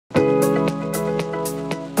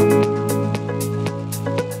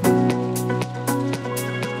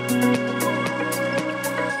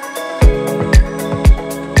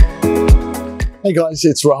Hey guys,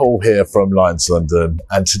 it's Rahul here from Lions London,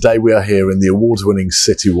 and today we are here in the award-winning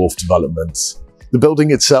City Wharf development. The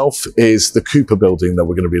building itself is the Cooper building that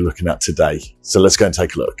we're going to be looking at today. So let's go and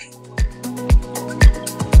take a look.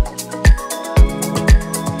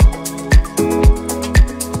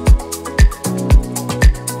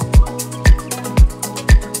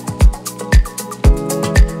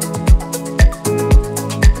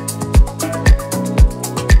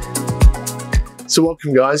 So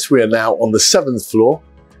welcome guys, we are now on the 7th floor,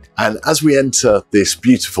 and as we enter this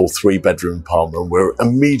beautiful 3-bedroom apartment, we're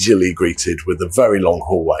immediately greeted with a very long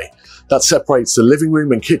hallway that separates the living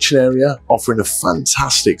room and kitchen area, offering a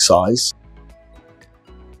fantastic size.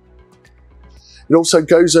 It also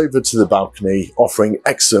goes over to the balcony, offering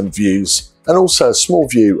excellent views and also a small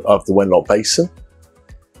view of the Wenlock Basin.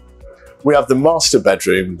 We have the master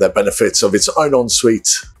bedroom that benefits of its own ensuite,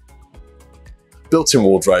 built-in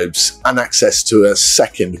wardrobes and access to a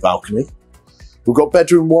second balcony. We've got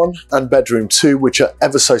bedroom 1 and bedroom 2, which are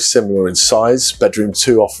ever so similar in size, bedroom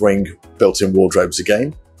 2 offering built-in wardrobes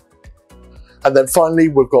again. And then finally,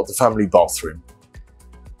 we've got the family bathroom.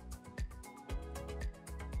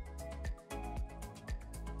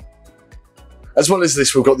 As well as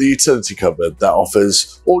this, we've got the utility cupboard that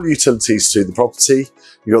offers all utilities to the property.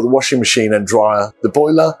 You've got the washing machine and dryer, the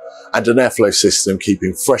boiler, and an airflow system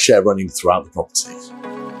keeping fresh air running throughout the property.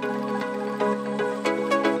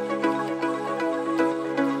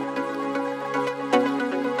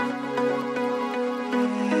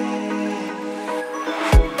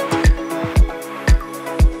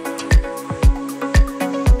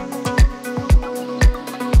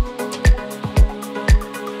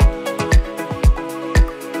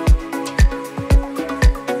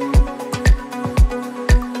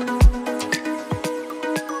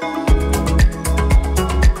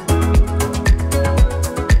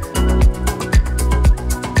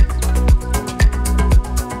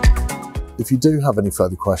 If you do have any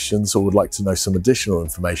further questions or would like to know some additional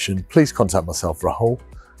information, please contact myself, Rahul,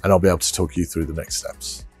 and I'll be able to talk you through the next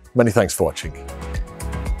steps. Many thanks for watching.